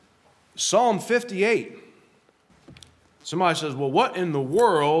Psalm 58. Somebody says, well, what in the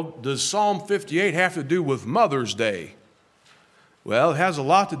world does Psalm 58 have to do with Mother's Day? Well, it has a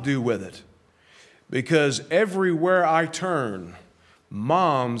lot to do with it. Because everywhere I turn,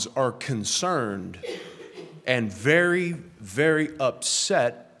 moms are concerned and very, very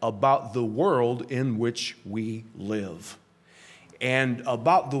upset about the world in which we live, and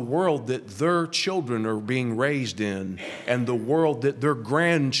about the world that their children are being raised in, and the world that their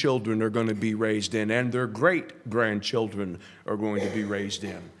grandchildren are going to be raised in, and their great-grandchildren are going to be raised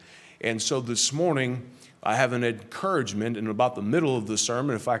in. And so this morning, I have an encouragement in about the middle of the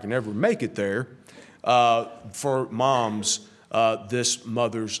sermon, if I can ever make it there, for moms this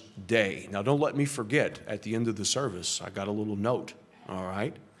Mother's Day. Now, don't let me forget, at the end of the service, I got a little note, all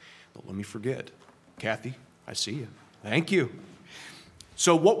right? Don't let me forget. Kathy, I see you. Thank you.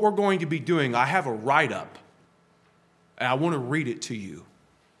 So what we're going to be doing, I have a write-up, and I want to read it to you.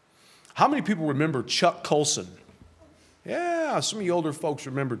 How many people remember Chuck Colson? Yeah, some of you older folks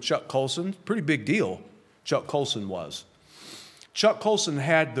remember Chuck Colson. Pretty big deal, Chuck Colson was. Chuck Colson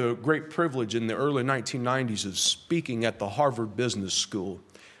had the great privilege in the early 1990s of speaking at the Harvard Business School.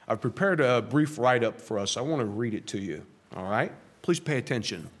 I've prepared a brief write-up for us. I want to read it to you, all right? Please pay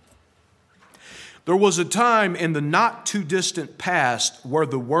attention. There was a time in the not-too-distant past where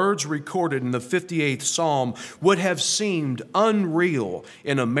the words recorded in the 58th Psalm would have seemed unreal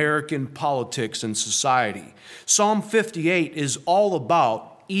in American politics and society. Psalm 58 is all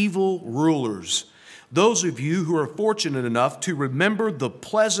about evil rulers. Those of you who are fortunate enough to remember the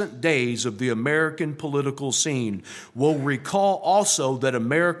pleasant days of the American political scene will recall also that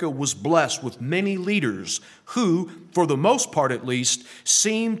America was blessed with many leaders who, for the most part at least,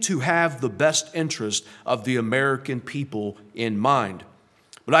 seemed to have the best interest of the American people in mind.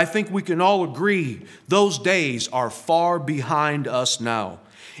 But I think we can all agree those days are far behind us now.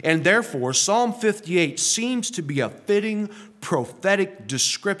 And therefore, Psalm 58 seems to be a fitting prophetic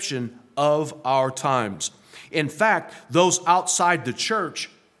description of our times. In fact, those outside the church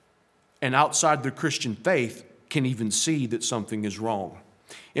and outside the Christian faith can even see that something is wrong.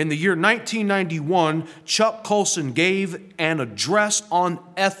 In the year 1991, Chuck Colson gave an address on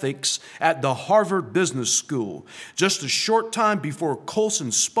ethics at the Harvard Business School. Just a short time before Colson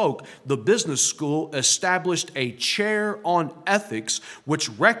spoke, the business school established a chair on ethics which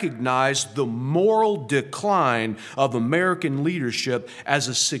recognized the moral decline of American leadership as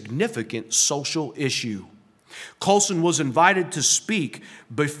a significant social issue. Colson was invited to speak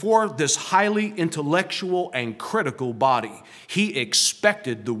before this highly intellectual and critical body. He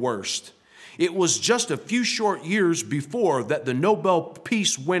expected the worst. It was just a few short years before that the Nobel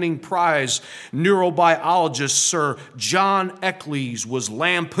Peace-winning prize neurobiologist Sir John Eccles was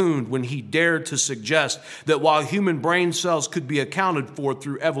lampooned when he dared to suggest that while human brain cells could be accounted for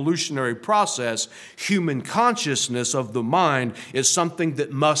through evolutionary process, human consciousness of the mind is something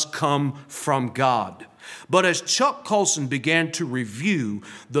that must come from God. But as Chuck Colson began to review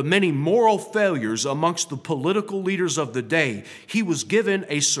the many moral failures amongst the political leaders of the day, he was given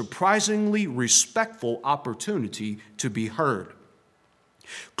a surprisingly respectful opportunity to be heard.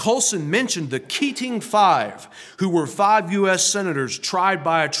 Colson mentioned the Keating Five, who were 5 U.S. senators tried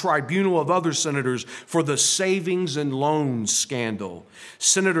by a tribunal of other senators for the savings and loans scandal.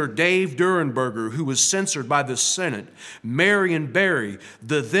 Senator Dave Durenberger, who was censored by the Senate. Marion Barry,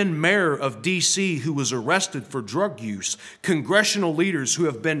 the then mayor of D.C., who was arrested for drug use. Congressional leaders who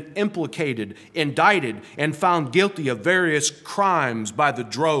have been implicated, indicted, and found guilty of various crimes by the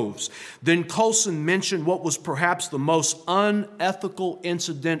droves. Then Colson mentioned what was perhaps the most unethical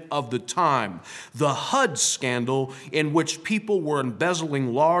incident of the time, the HUD scandal, in which people were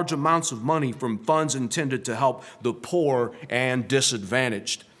embezzling large amounts of money from funds intended to help the poor and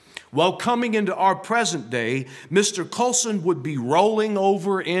disadvantaged. Well, coming into our present day, Mr. Colson would be rolling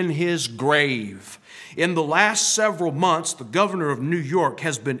over in his grave. In the last several months, the governor of New York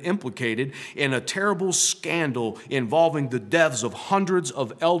has been implicated in a terrible scandal involving the deaths of hundreds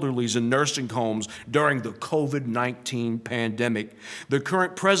of elderlies in nursing homes during the COVID-19 pandemic. The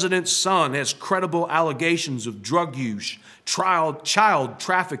current president's son has credible allegations of drug use, child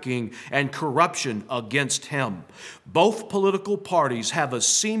trafficking, and corruption against him. Both political parties have a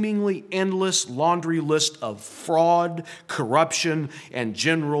seemingly endless laundry list of fraud, corruption, and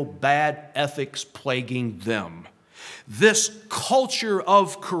general bad ethics plaguing them. This culture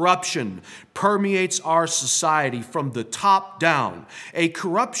of corruption permeates our society from the top down, a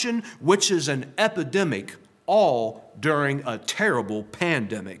corruption which is an epidemic, all during a terrible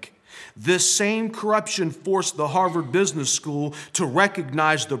pandemic. This same corruption forced the Harvard Business School to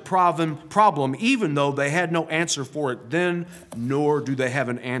recognize the problem, even though they had no answer for it then, nor do they have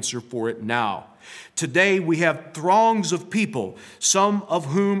an answer for it now. Today, we have throngs of people, some of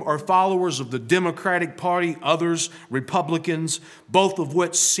whom are followers of the Democratic Party, others Republicans, both of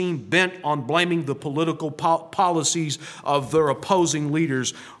which seem bent on blaming the political policies of their opposing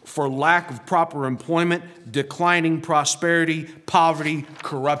leaders for lack of proper employment, declining prosperity, poverty,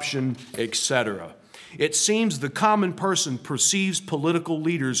 corruption, etc. It seems the common person perceives political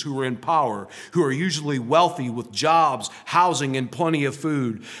leaders who are in power, who are usually wealthy with jobs, housing, and plenty of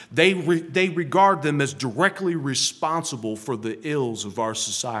food. They regard them as directly responsible for the ills of our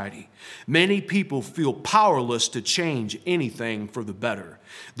society. Many people feel powerless to change anything for the better.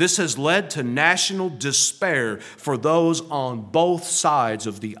 This has led to national despair for those on both sides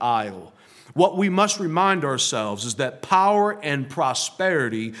of the aisle. What we must remind ourselves is that power and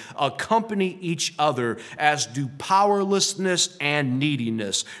prosperity accompany each other, as do powerlessness and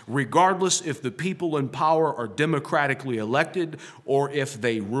neediness, regardless if the people in power are democratically elected or if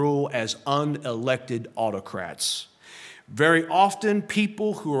they rule as unelected autocrats. Very often,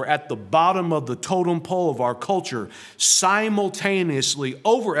 people who are at the bottom of the totem pole of our culture simultaneously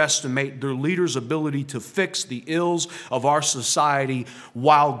overestimate their leaders' ability to fix the ills of our society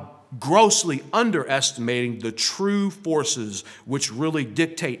while grossly underestimating the true forces which really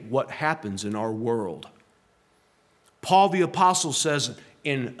dictate what happens in our world. Paul the Apostle says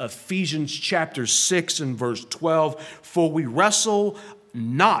in Ephesians chapter 6 and verse 12, "For we wrestle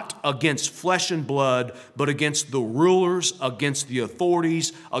not against flesh and blood, but against the rulers, against the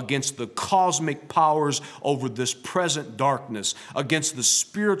authorities, against the cosmic powers over this present darkness, against the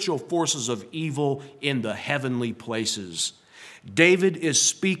spiritual forces of evil in the heavenly places." David is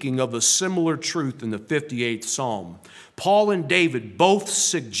speaking of a similar truth in the 58th Psalm. Paul and David both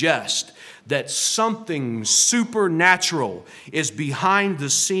suggest that something supernatural is behind the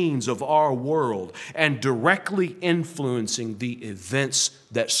scenes of our world and directly influencing the events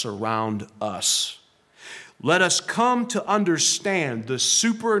that surround us. Let us come to understand the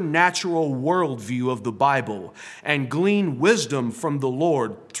supernatural worldview of the Bible and glean wisdom from the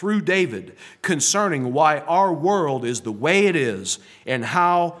Lord through David concerning why our world is the way it is and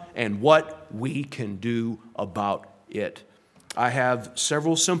how and what we can do about it. I have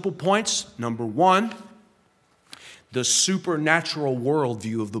several simple points. Number one, the supernatural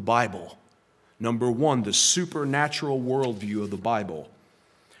worldview of the Bible. Number one, the supernatural worldview of the Bible.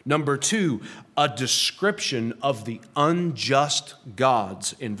 Number two, a description of the unjust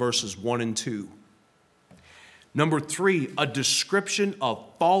gods in verses 1 and 2. Number three, a description of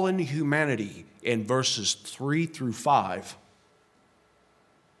fallen humanity in verses 3 through 5.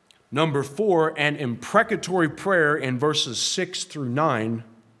 Number four, an imprecatory prayer in verses 6 through 9.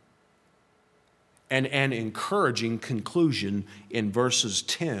 And an encouraging conclusion in verses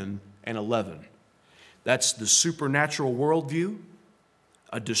 10 and 11. That's the supernatural worldview,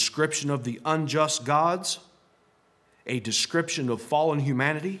 a description of the unjust gods, a description of fallen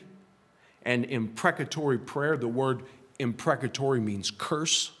humanity, an imprecatory prayer. The word imprecatory means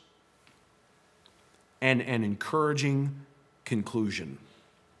curse, and an encouraging conclusion.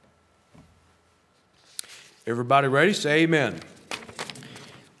 Everybody ready? Say amen.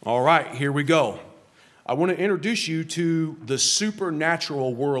 All right, here we go. I want to introduce you to the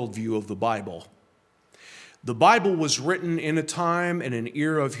supernatural worldview of the Bible. The Bible was written in a time and an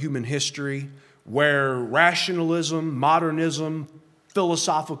era of human history where rationalism, modernism,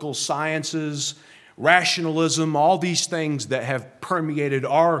 philosophical sciences, rationalism, all these things that have permeated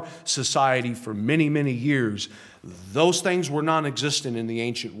our society for many, many years, those things were non-existent in the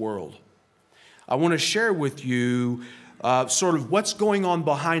ancient world. I want to share with you sort of what's going on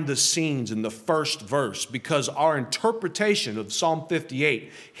behind the scenes in the first verse, because our interpretation of Psalm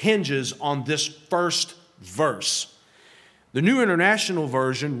 58 hinges on this first verse. The New International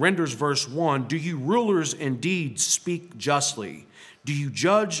Version renders verse 1, "Do you rulers indeed speak justly? Do you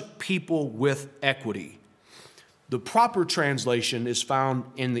judge people with equity?" The proper translation is found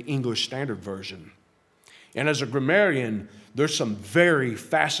in the English Standard Version. And as a grammarian, there's some very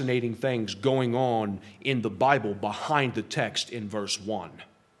fascinating things going on in the Bible behind the text in verse 1.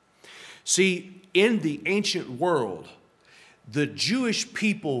 See, in the ancient world, the Jewish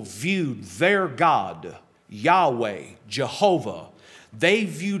people viewed their God, Yahweh, Jehovah, they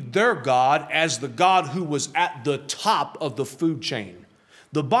viewed their God as the God who was at the top of the food chain.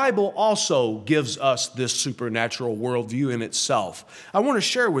 The Bible also gives us this supernatural worldview in itself. I want to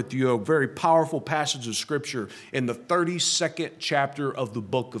share with you a very powerful passage of Scripture in the 32nd chapter of the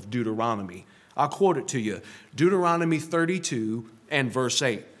book of Deuteronomy. I'll quote it to you. Deuteronomy 32 and verse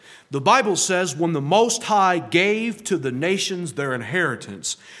 8. The Bible says, when the Most High gave to the nations their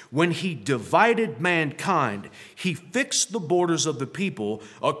inheritance, when he divided mankind, he fixed the borders of the people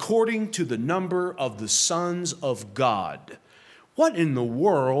according to the number of the sons of God. What in the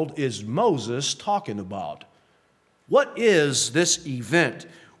world is Moses talking about? What is this event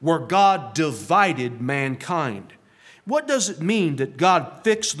where God divided mankind? What does it mean that God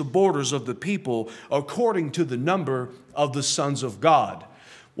fixed the borders of the people according to the number of the sons of God?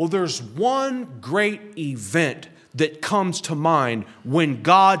 Well, there's one great event that comes to mind when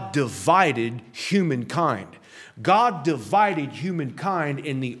God divided humankind. God divided humankind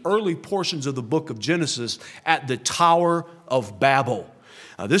in the early portions of the book of Genesis at the Tower of Babel.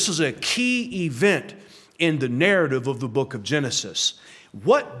 Now, this is a key event in the narrative of the book of Genesis.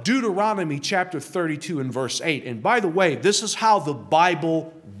 What Deuteronomy chapter 32 and verse 8, and by the way, this is how the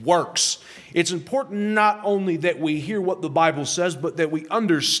Bible works. It's important not only that we hear what the Bible says, but that we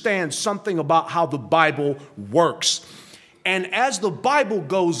understand something about how the Bible works. And as the Bible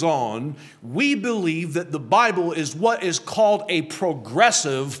goes on, we believe that the Bible is what is called a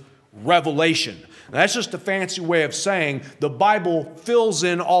progressive revelation. Now, that's just a fancy way of saying the Bible fills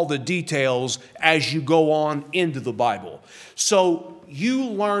in all the details as you go on into the Bible. So you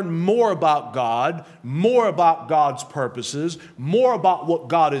learn more about God, more about God's purposes, more about what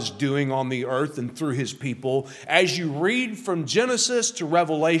God is doing on the earth and through his people as you read from Genesis to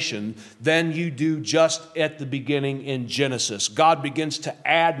Revelation than you do just at the beginning in Genesis. God begins to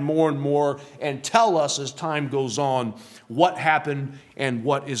add more and more and tell us as time goes on what happened and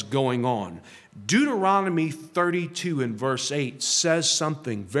what is going on. Deuteronomy 32 and verse 8 says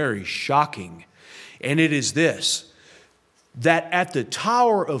something very shocking, and it is this: that at the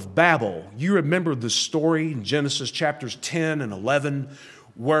Tower of Babel, you remember the story in Genesis chapters 10 and 11,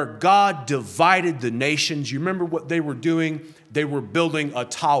 where God divided the nations. You remember what they were doing? They were building a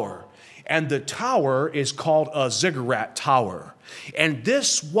tower. And the tower is called a ziggurat tower. And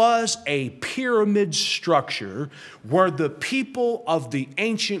this was a pyramid structure where the people of the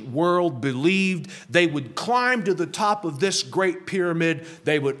ancient world believed they would climb to the top of this great pyramid,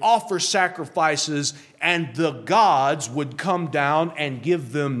 they would offer sacrifices, and the gods would come down and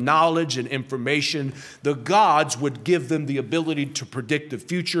give them knowledge and information. The gods would give them the ability to predict the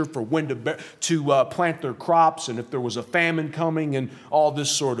future for when to plant their crops and if there was a famine coming and all this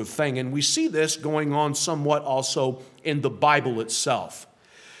sort of thing. And we see this going on somewhat also in the Bible itself.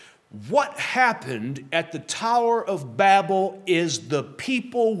 What happened at the Tower of Babel is the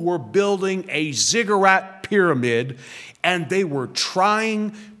people were building a ziggurat pyramid, and they were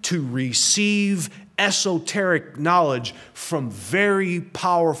trying to receive esoteric knowledge from very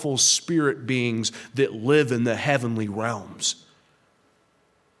powerful spirit beings that live in the heavenly realms.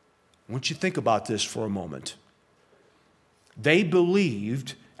 I want you to think about this for a moment. They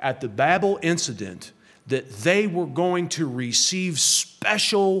believed at the Babel incident that they were going to receive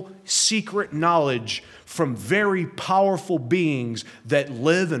special secret knowledge from very powerful beings that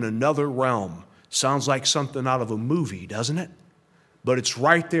live in another realm. Sounds like something out of a movie, doesn't it? But it's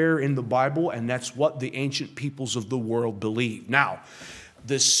right there in the Bible, and that's what the ancient peoples of the world believed. Now,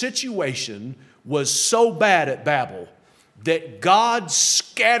 the situation was so bad at Babel that God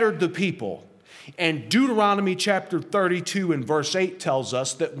scattered the people. And Deuteronomy chapter 32 and verse 8 tells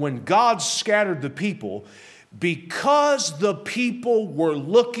us that when God scattered the people, because the people were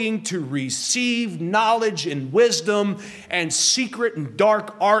looking to receive knowledge and wisdom and secret and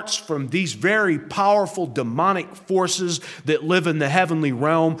dark arts from these very powerful demonic forces that live in the heavenly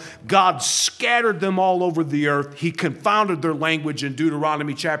realm, God scattered them all over the earth. He confounded their language. In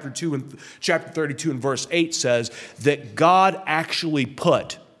Deuteronomy chapter 32 and verse 8 says that God actually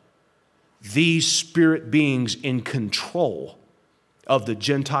put these spirit beings in control of the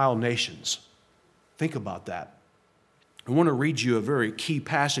Gentile nations. Think about that. I want to read you a very key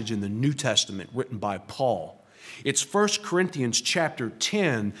passage in the New Testament written by Paul. It's 1 Corinthians chapter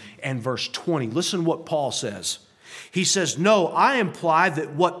 10 and verse 20. Listen what Paul says. He says, "No, I imply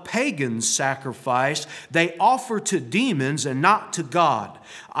that what pagans sacrifice, they offer to demons and not to God.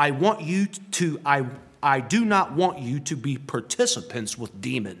 I do not want you to be participants with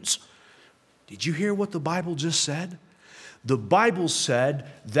demons." Did you hear what the Bible just said? The Bible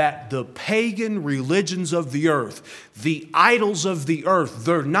said that the pagan religions of the earth, the idols of the earth,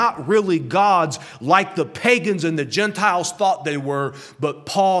 they're not really gods like the pagans and the Gentiles thought they were, but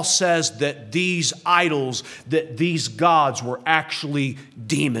Paul says that these idols, that these gods were actually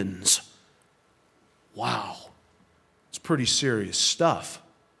demons. Wow. It's pretty serious stuff.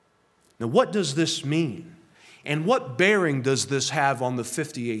 Now, what does this mean? And what bearing does this have on the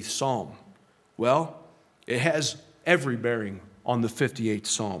 58th Psalm? Well, it has every bearing on the 58th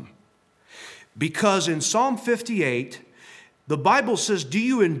Psalm. Because in Psalm 58, the Bible says, "Do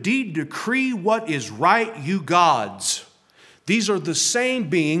you indeed decree what is right, you gods?" These are the same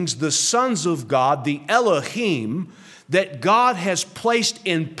beings, the sons of God, the Elohim, that God has placed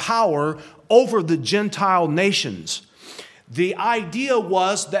in power over the Gentile nations. The idea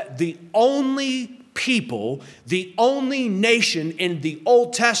was that the only people, the only nation in the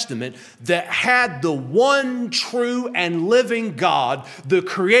Old Testament that had the one true and living God, the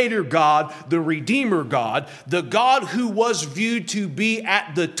Creator God, the Redeemer God, the God who was viewed to be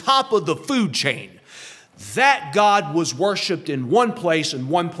at the top of the food chain, that God was worshiped in one place and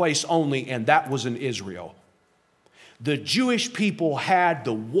one place only, and that was in Israel. The Jewish people had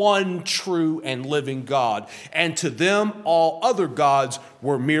the one true and living God, and to them all other gods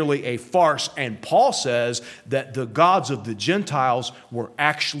were merely a farce. And Paul says that the gods of the Gentiles were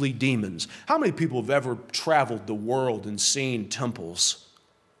actually demons. How many people have ever traveled the world and seen temples?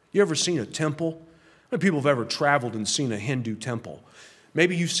 You ever seen a temple? How many people have ever traveled and seen a Hindu temple?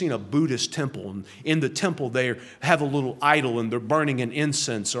 Maybe you've seen a Buddhist temple, and in the temple they have a little idol and they're burning an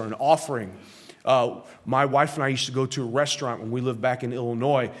incense or an offering. My wife and I used to go to a restaurant when we lived back in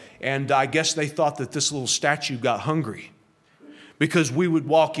Illinois, and I guess they thought that this little statue got hungry, because we would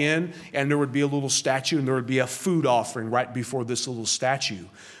walk in and there would be a little statue and there would be a food offering right before this little statue.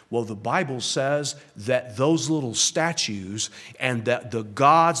 Well, the Bible says that those little statues and that the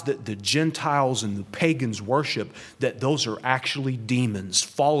gods that the Gentiles and the pagans worship, that those are actually demons,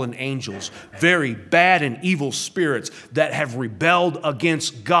 fallen angels, very bad and evil spirits that have rebelled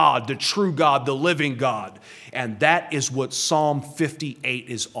against God, the true God, the living God. And that is what Psalm 58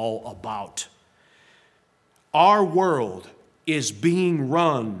 is all about. Our world is being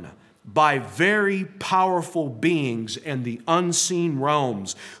run by very powerful beings in the unseen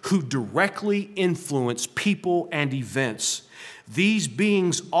realms who directly influence people and events. These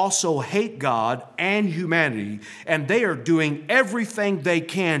beings also hate God and humanity, and they are doing everything they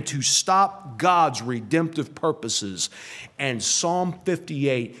can to stop God's redemptive purposes. And Psalm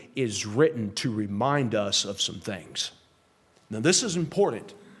 58 is written to remind us of some things. Now, this is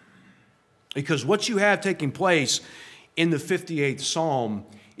important, because what you have taking place in the 58th Psalm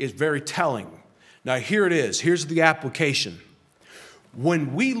is very telling. Now, here it is. Here's the application.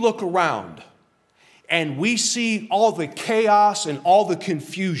 When we look around and we see all the chaos and all the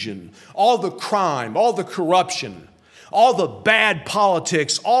confusion, all the crime, all the corruption, all the bad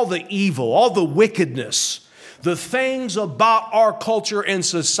politics, all the evil, all the wickedness, the things about our culture and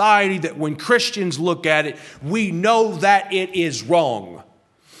society that when Christians look at it, we know that it is wrong.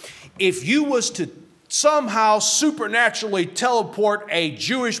 If you was to somehow supernaturally teleport a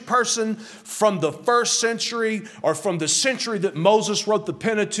Jewish person from the first century or from the century that Moses wrote the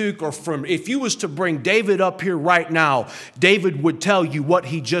Pentateuch, or from, if you was to bring David up here right now, David would tell you what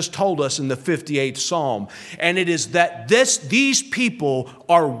he just told us in the 58th Psalm. And it is that these people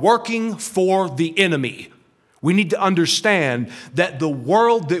are working for the enemy. We need to understand that the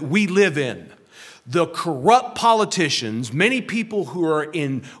world that we live in, the corrupt politicians, many people who are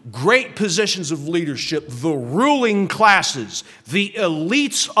in great positions of leadership, the ruling classes, the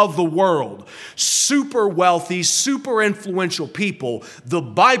elites of the world, super wealthy, super influential people, the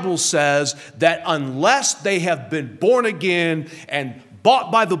Bible says that unless they have been born again and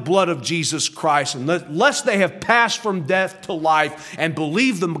bought by the blood of Jesus Christ, unless they have passed from death to life and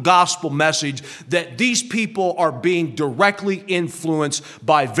believe the gospel message, that these people are being directly influenced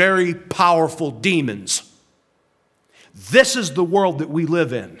by very powerful demons. This is the world that we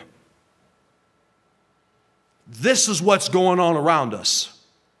live in. This is what's going on around us.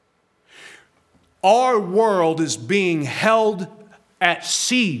 Our world is being held at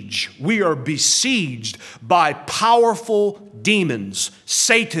siege. We are besieged by powerful demons,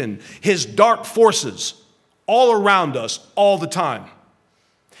 Satan, his dark forces, all around us all the time.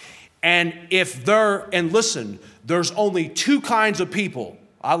 And listen, there's only two kinds of people.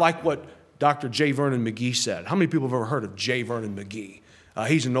 I like what Dr. J. Vernon McGee said. How many people have ever heard of J. Vernon McGee?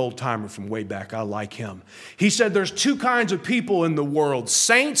 He's an old timer from way back. I like him. He said there's two kinds of people in the world,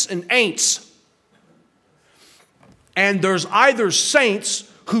 saints and ain'ts. And there's either saints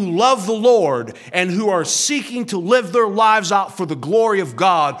who love the Lord and who are seeking to live their lives out for the glory of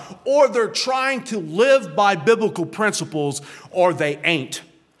God, or they're trying to live by biblical principles, or they ain't.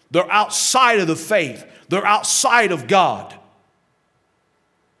 They're outside of the faith. They're outside of God.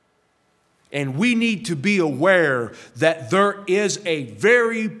 And we need to be aware that there is a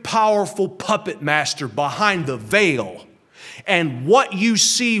very powerful puppet master behind the veil. And what you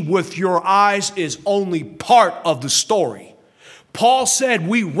see with your eyes is only part of the story. Paul said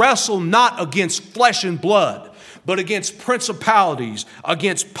we wrestle not against flesh and blood, but against principalities,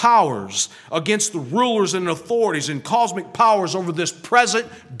 against powers, against the rulers and authorities and cosmic powers over this present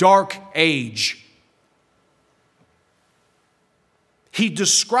dark age. He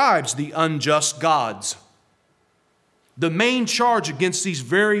describes the unjust gods. The main charge against these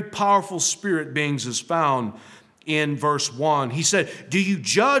very powerful spirit beings is found in verse 1. He said, "Do you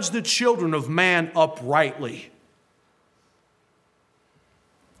judge the children of man uprightly?"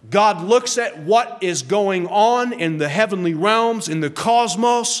 God looks at what is going on in the heavenly realms, in the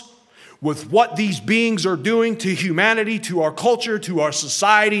cosmos, with what these beings are doing to humanity, to our culture, to our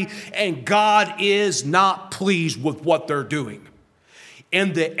society, and God is not pleased with what they're doing.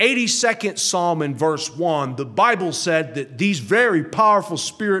 In the 82nd Psalm in verse 1, the Bible said that these very powerful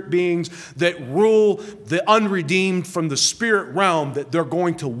spirit beings that rule the unredeemed from the spirit realm, that they're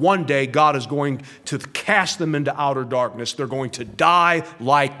going to one day, God is going to cast them into outer darkness. They're going to die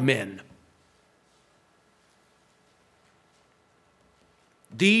like men.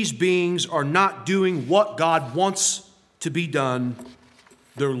 These beings are not doing what God wants to be done.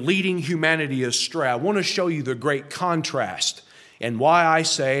 They're leading humanity astray. I want to show you the great contrast and why I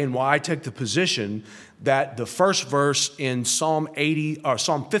say and why I take the position that the first verse in Psalm 58,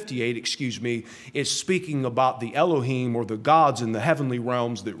 is speaking about the Elohim or the gods in the heavenly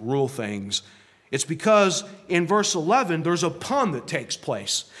realms that rule things. It's because in verse 11, there's a pun that takes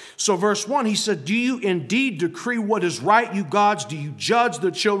place. So verse 1, he said, "Do you indeed decree what is right, you gods? Do you judge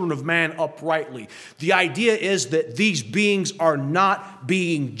the children of man uprightly?" The idea is that these beings are not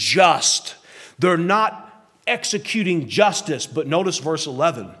being just. They're not executing justice. But notice verse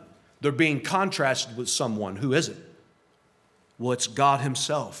 11. They're being contrasted with someone. Who is it? Well, it's God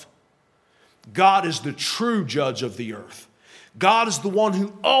himself. God is the true judge of the earth. God is the one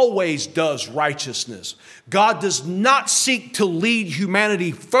who always does righteousness. God does not seek to lead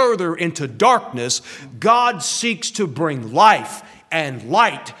humanity further into darkness. God seeks to bring life and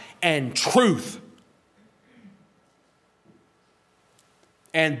light and truth.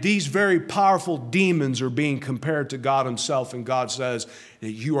 And these very powerful demons are being compared to God himself, and God says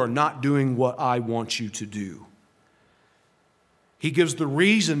that you are not doing what I want you to do. He gives the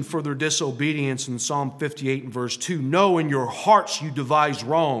reason for their disobedience in Psalm 58 and verse 2. "No, in your hearts you devise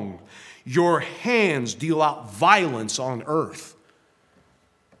wrong. Your hands deal out violence on earth."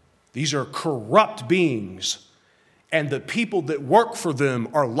 These are corrupt beings, and the people that work for them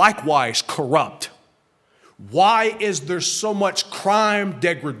are likewise corrupt. Why is there so much crime,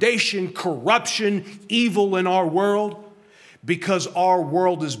 degradation, corruption, evil in our world? Because our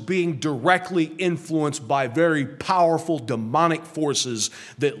world is being directly influenced by very powerful demonic forces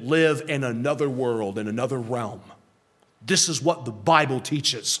that live in another world, in another realm. This is what the Bible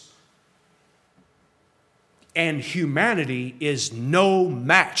teaches. And humanity is no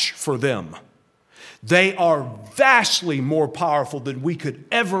match for them. They are vastly more powerful than we could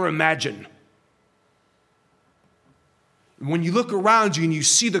ever imagine. When you look around you and you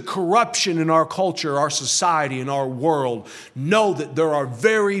see the corruption in our culture, our society, and our world, know that there are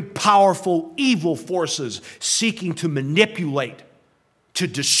very powerful evil forces seeking to manipulate, to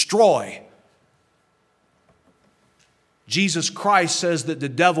destroy. Jesus Christ says that the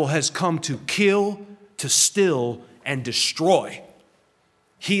devil has come to kill, to steal, and destroy.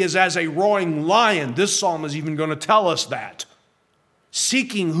 He is as a roaring lion. This psalm is even going to tell us that.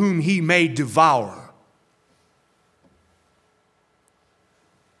 Seeking whom he may devour.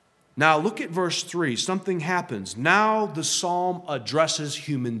 Now look at verse 3. Something happens. Now the psalm addresses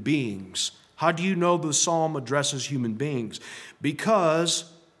human beings. How do you know the psalm addresses human beings? Because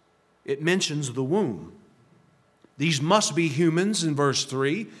it mentions the womb. These must be humans in verse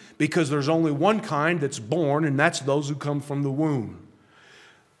 3 because there's only one kind that's born, and that's those who come from the womb.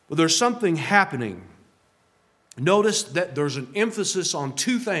 Well, there's something happening. Notice that there's an emphasis on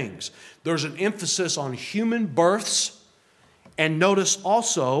two things. There's an emphasis on human births, and notice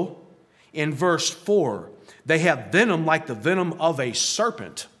also in verse 4, they have venom like the venom of a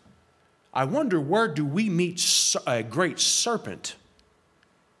serpent. I wonder, where do we meet a great serpent?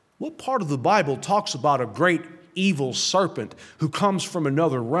 What part of the Bible talks about a great evil serpent who comes from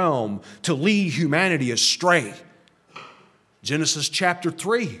another realm to lead humanity astray? Genesis chapter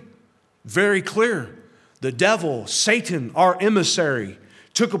 3, very clear. The devil, Satan, our emissary,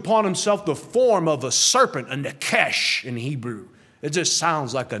 took upon himself the form of a serpent, a nekesh in Hebrew. It just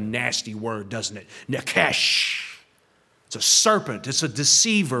sounds like a nasty word, doesn't it? Nekesh. It's a serpent. It's a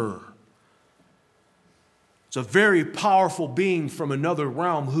deceiver. It's a very powerful being from another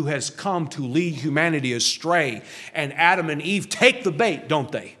realm who has come to lead humanity astray. And Adam and Eve take the bait,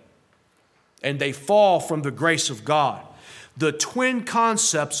 don't they? And they fall from the grace of God. The twin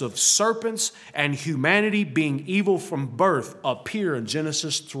concepts of serpents and humanity being evil from birth appear in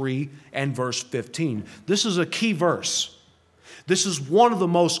Genesis 3 and verse 15. This is a key verse. This is one of the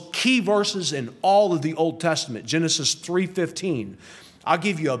most key verses in all of the Old Testament, Genesis 3:15. I'll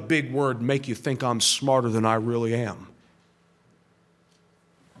give you a big word and make you think I'm smarter than I really am.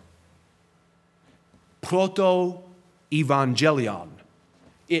 Proto-evangelion.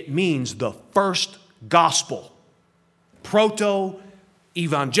 It means the first gospel.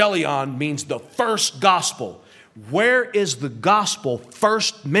 Proto-evangelion means the first gospel. Where is the gospel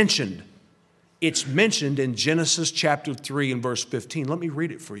first mentioned? It's mentioned in Genesis chapter 3 and verse 15. Let me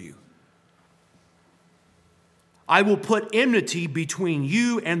read it for you. I will put enmity between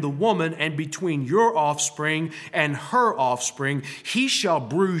you and the woman, and between your offspring and her offspring. He shall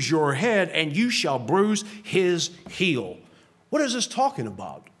bruise your head, and you shall bruise his heel. What is this talking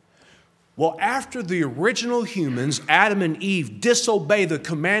about? Well, after the original humans, Adam and Eve, disobey the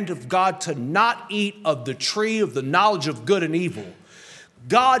command of God to not eat of the tree of the knowledge of good and evil,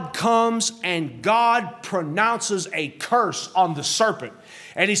 God comes and God pronounces a curse on the serpent.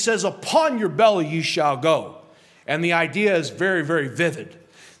 And he says, upon your belly you shall go. And the idea is very, very vivid.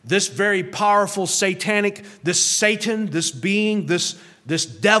 This very powerful satanic, this Satan, this being, this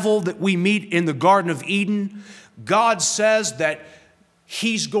devil that we meet in the Garden of Eden, God says that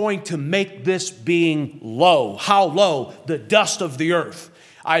he's going to make this being low. How low? The dust of the earth.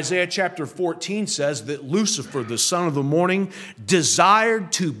 Isaiah chapter 14 says that Lucifer, the son of the morning,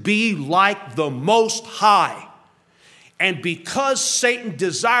 desired to be like the Most High. And because Satan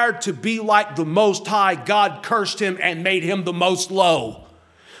desired to be like the Most High, God cursed him and made him the most low.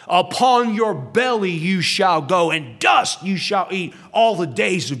 Upon your belly you shall go, and dust you shall eat all the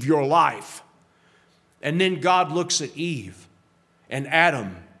days of your life. And then God looks at Eve and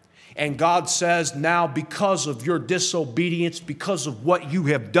Adam, and God says, now because of your disobedience, because of what you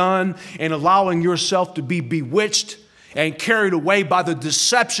have done and allowing yourself to be bewitched and carried away by the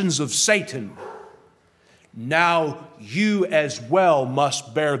deceptions of Satan, now you as well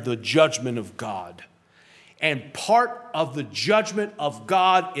must bear the judgment of God. And part of the judgment of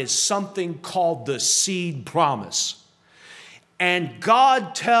God is something called the seed promise. And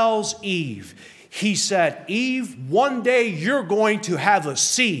God tells Eve, he said, Eve, one day you're going to have a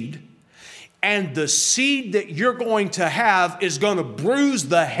seed, and the seed that you're going to have is going to bruise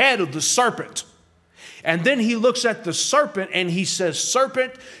the head of the serpent. And then he looks at the serpent and he says,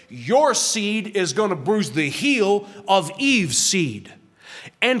 serpent, your seed is going to bruise the heel of Eve's seed.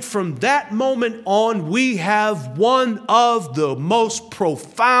 And from that moment on, we have one of the most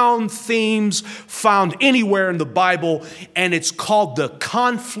profound themes found anywhere in the Bible, and it's called the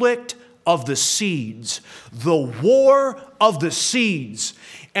conflict of the seeds, the war of the seeds.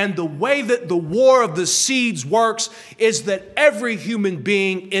 And the way that the war of the seeds works is that every human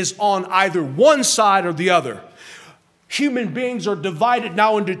being is on either one side or the other. Human beings are divided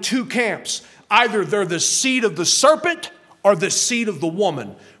now into two camps. Either they're the seed of the serpent or the seed of the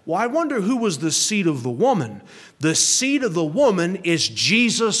woman. Well, I wonder who was the seed of the woman. The seed of the woman is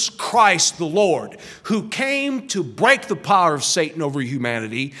Jesus Christ the Lord, who came to break the power of Satan over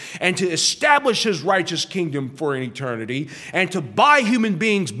humanity and to establish his righteous kingdom for an eternity and to buy human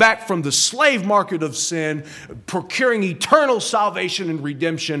beings back from the slave market of sin, procuring eternal salvation and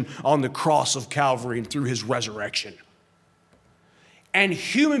redemption on the cross of Calvary and through his resurrection. And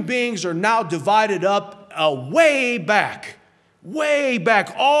human beings are now divided up way back,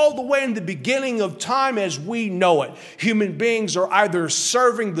 all the way in the beginning of time as we know it. Human beings are either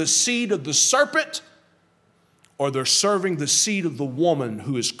serving the seed of the serpent or they're serving the seed of the woman,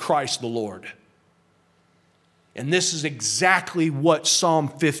 who is Christ the Lord. And this is exactly what Psalm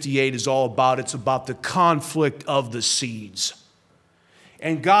 58 is all about. It's about the conflict of the seeds.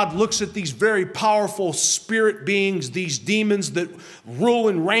 And God looks at these very powerful spirit beings, these demons that rule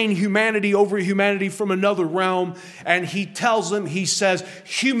and reign humanity over humanity from another realm. And he tells them, he says,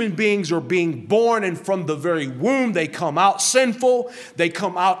 human beings are being born, and from the very womb they come out sinful. They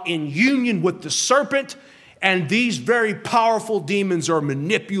come out in union with the serpent. And these very powerful demons are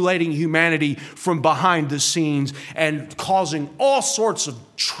manipulating humanity from behind the scenes and causing all sorts of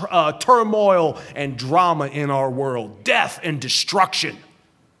turmoil and drama in our world, death and destruction.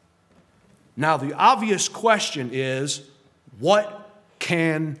 Now, the obvious question is, what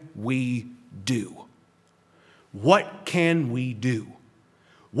can we do? What can we do?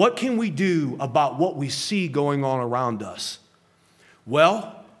 What can we do about what we see going on around us?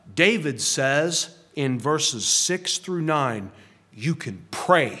 Well, David says in verses 6 through 9, you can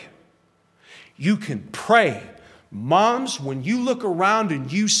pray. You can pray. Moms, when you look around and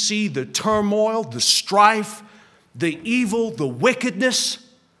you see the turmoil, the strife, the evil, the wickedness,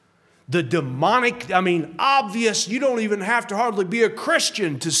 the demonic, obvious. You don't even have to hardly be a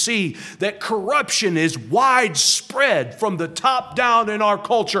Christian to see that corruption is widespread from the top down in our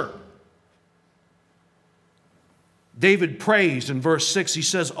culture. David prays in verse 6, he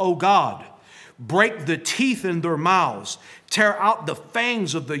says, "O God, break the teeth in their mouths, tear out the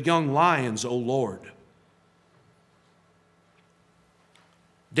fangs of the young lions, O Lord."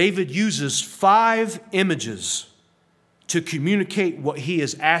 David uses 5 images to communicate what he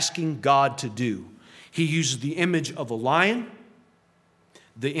is asking God to do. He uses the image of a lion,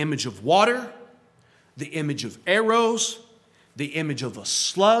 the image of water, the image of arrows, the image of a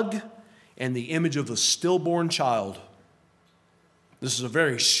slug, and the image of a stillborn child. This is a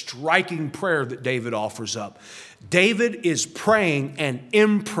very striking prayer that David offers up. David is praying an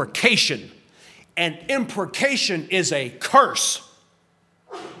imprecation. An imprecation is a curse.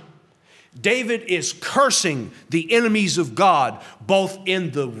 David is cursing the enemies of God, both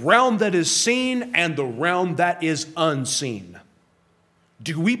in the realm that is seen and the realm that is unseen.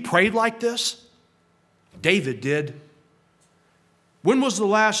 Do we pray like this? David did. When was the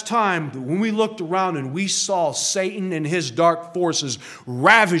last time when we looked around and we saw Satan and his dark forces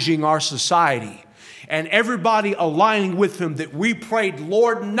ravaging our society and everybody aligning with him that we prayed,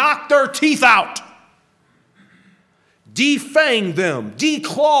 "Lord, knock their teeth out. Defang them,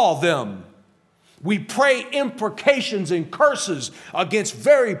 declaw them." We pray imprecations and curses against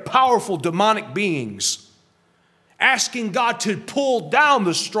very powerful demonic beings, asking God to pull down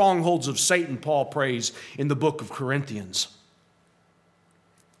the strongholds of Satan, Paul prays in the book of Corinthians.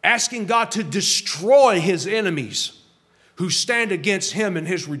 Asking God to destroy his enemies who stand against him and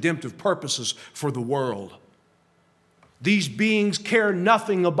his redemptive purposes for the world. These beings care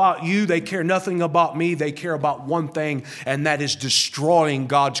nothing about you. They care nothing about me. They care about one thing, and that is destroying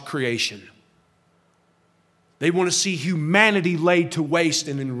God's creation. They want to see humanity laid to waste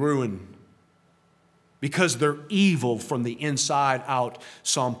and in ruin because they're evil from the inside out,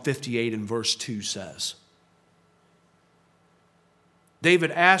 Psalm 58 and verse 2 says.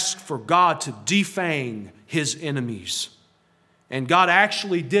 David asked for God to defang his enemies. And God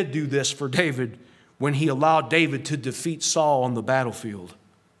actually did do this for David when he allowed David to defeat Saul on the battlefield.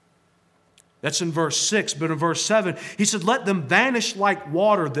 That's in verse 6, but in verse 7, he said, "Let them vanish like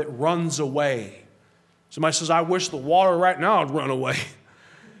water that runs away." Somebody says, "I wish the water right now would run away."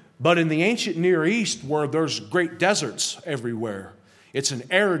 But in the ancient Near East, where there's great deserts everywhere, it's an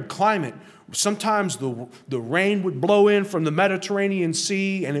arid climate. Sometimes the rain would blow in from the Mediterranean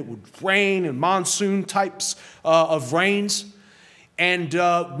Sea, and it would rain in monsoon types of rains. And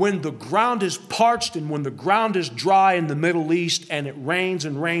when the ground is parched and when the ground is dry in the Middle East and it rains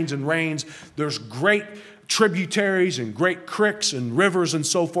and rains and rains, there's great tributaries and great creeks and rivers and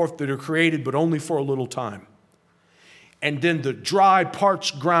so forth that are created, but only for a little time. And then the dry,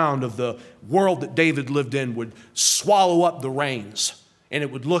 parched ground of the world that David lived in would swallow up the rains. And it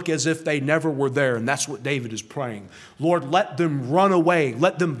would look as if they never were there. And that's what David is praying. Lord, let them run away.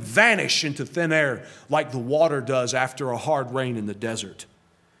 Let them vanish into thin air like the water does after a hard rain in the desert.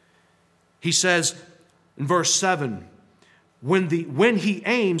 He says in verse 7, when he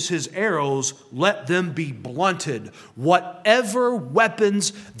aims his arrows, let them be blunted. Whatever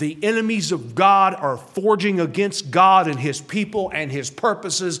weapons the enemies of God are forging against God and his people and his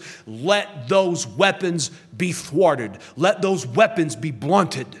purposes, let those weapons be thwarted. Let those weapons be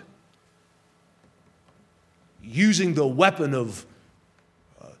blunted. Using the weapon of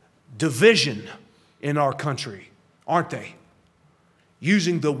division in our country, aren't they?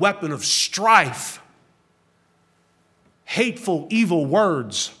 Using the weapon of strife. Hateful, evil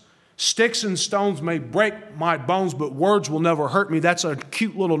words. Sticks and stones may break my bones, but words will never hurt me. That's a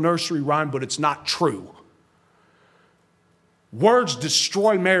cute little nursery rhyme, but it's not true. Words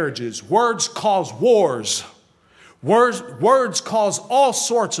destroy marriages. Words cause wars. Words cause all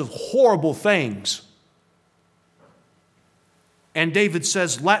sorts of horrible things. And David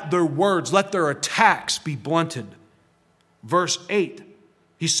says, let their words, let their attacks be blunted. Verse 8.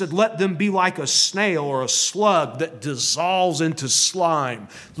 He said, let them be like a snail or a slug that dissolves into slime.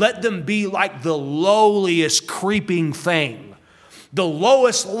 Let them be like the lowliest creeping thing, the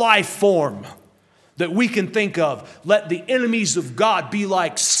lowest life form that we can think of. Let the enemies of God be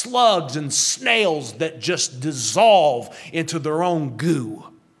like slugs and snails that just dissolve into their own goo.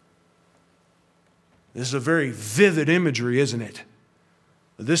 This is a very vivid imagery, isn't it?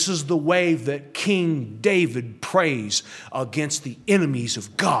 This is the way that King David prays against the enemies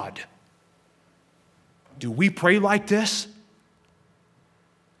of God. Do we pray like this?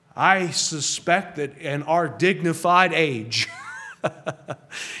 I suspect that in our dignified age,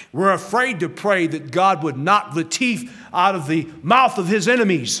 We're afraid to pray that God would knock the teeth out of the mouth of his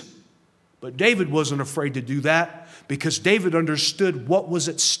enemies. But David wasn't afraid to do that because David understood what was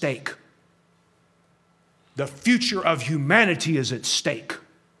at stake. The future of humanity is at stake.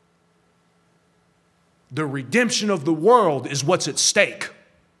 The redemption of the world is what's at stake.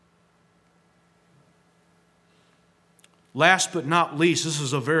 Last but not least, this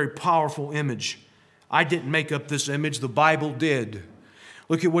is a very powerful image. I didn't make up this image, the Bible did.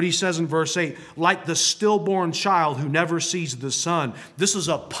 Look at what he says in verse 8. Like the stillborn child who never sees the sun. This is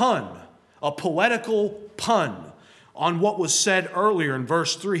a pun, a poetical pun on what was said earlier in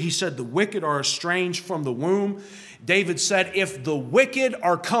verse 3. He said, the wicked are estranged from the womb. David said, if the wicked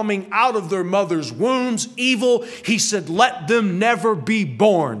are coming out of their mother's wombs evil, he said, let them never be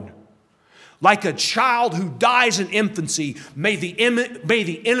born. Like a child who dies in infancy, may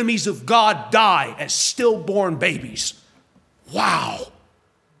the enemies of God die as stillborn babies. Wow.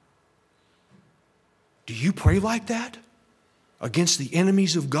 Do you pray like that against the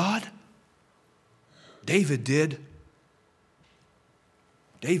enemies of God? David did.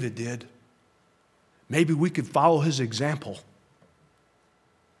 David did. Maybe we could follow his example.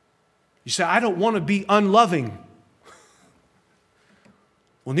 You say, I don't want to be unloving.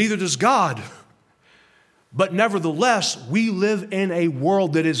 Well, neither does God. But nevertheless, we live in a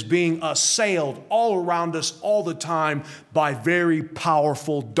world that is being assailed all around us all the time by very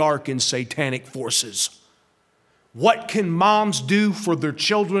powerful, dark, and satanic forces. What can moms do for their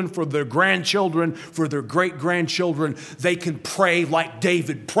children, for their grandchildren, for their great-grandchildren? They can pray like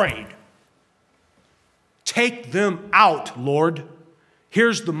David prayed. Take them out, Lord.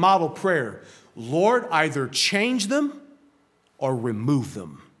 Here's the model prayer. Lord, either change them or remove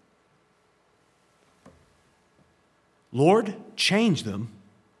them. Lord, change them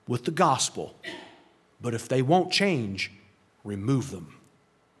with the gospel. But if they won't change, remove them.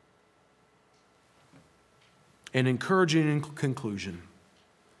 An encouraging conclusion.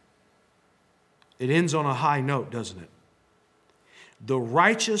 It ends on a high note, doesn't it? The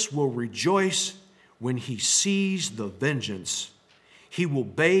righteous will rejoice when he sees the vengeance. He will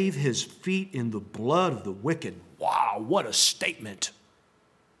bathe his feet in the blood of the wicked. Wow, what a statement.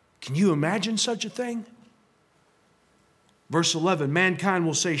 Can you imagine such a thing? Verse 11, mankind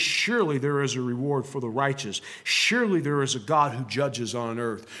will say, surely there is a reward for the righteous. Surely there is a God who judges on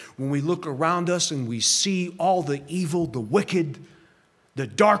earth. When we look around us and we see all the evil, the wicked, the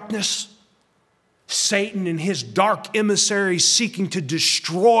darkness, Satan and his dark emissaries seeking to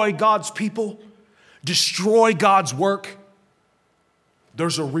destroy God's people, destroy God's work,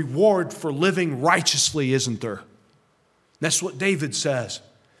 there's a reward for living righteously, isn't there? That's what David says.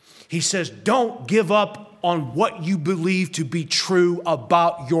 He says, don't give up on what you believe to be true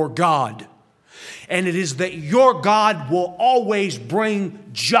about your God. And it is that your God will always bring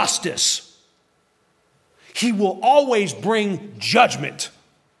justice. He will always bring judgment.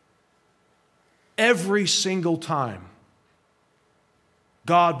 Every single time,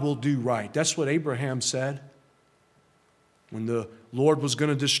 God will do right. That's what Abraham said. When the Lord was going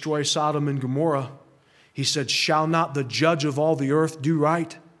to destroy Sodom and Gomorrah, he said, shall not the judge of all the earth do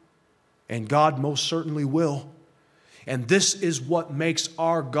right? And God most certainly will. And this is what makes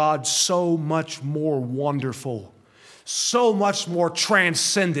our God so much more wonderful, so much more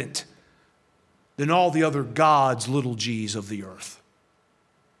transcendent than all the other gods, little g's of the earth.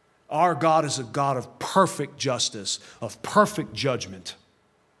 Our God is a God of perfect justice, of perfect judgment.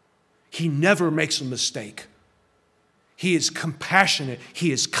 He never makes a mistake. He is compassionate.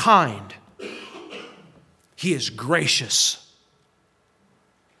 He is kind. He is gracious.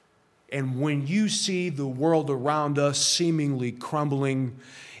 And when you see the world around us seemingly crumbling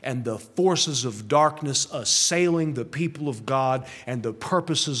and the forces of darkness assailing the people of God and the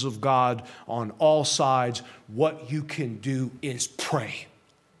purposes of God on all sides, what you can do is pray.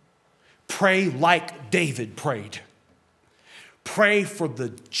 Pray like David prayed. Pray for the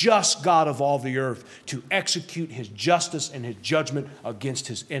just God of all the earth to execute his justice and his judgment against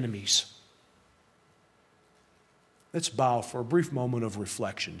his enemies. Let's bow for a brief moment of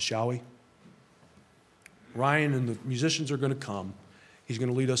reflection, shall we? Ryan and the musicians are going to come. He's going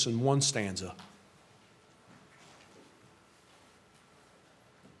to lead us in one stanza.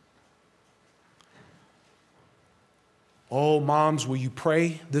 Oh, moms, will you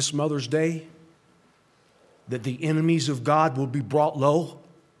pray this Mother's Day that the enemies of God will be brought low?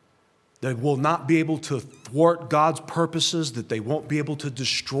 They will not be able to thwart God's purposes, that they won't be able to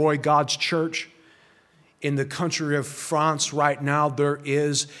destroy God's church. In the country of France right now, there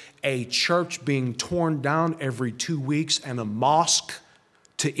is a church being torn down every 2 weeks and a mosque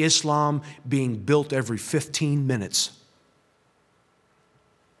to Islam being built every 15 minutes.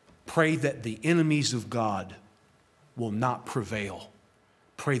 Pray that the enemies of God will not prevail.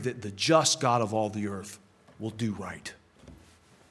 Pray that the just God of all the earth will do right.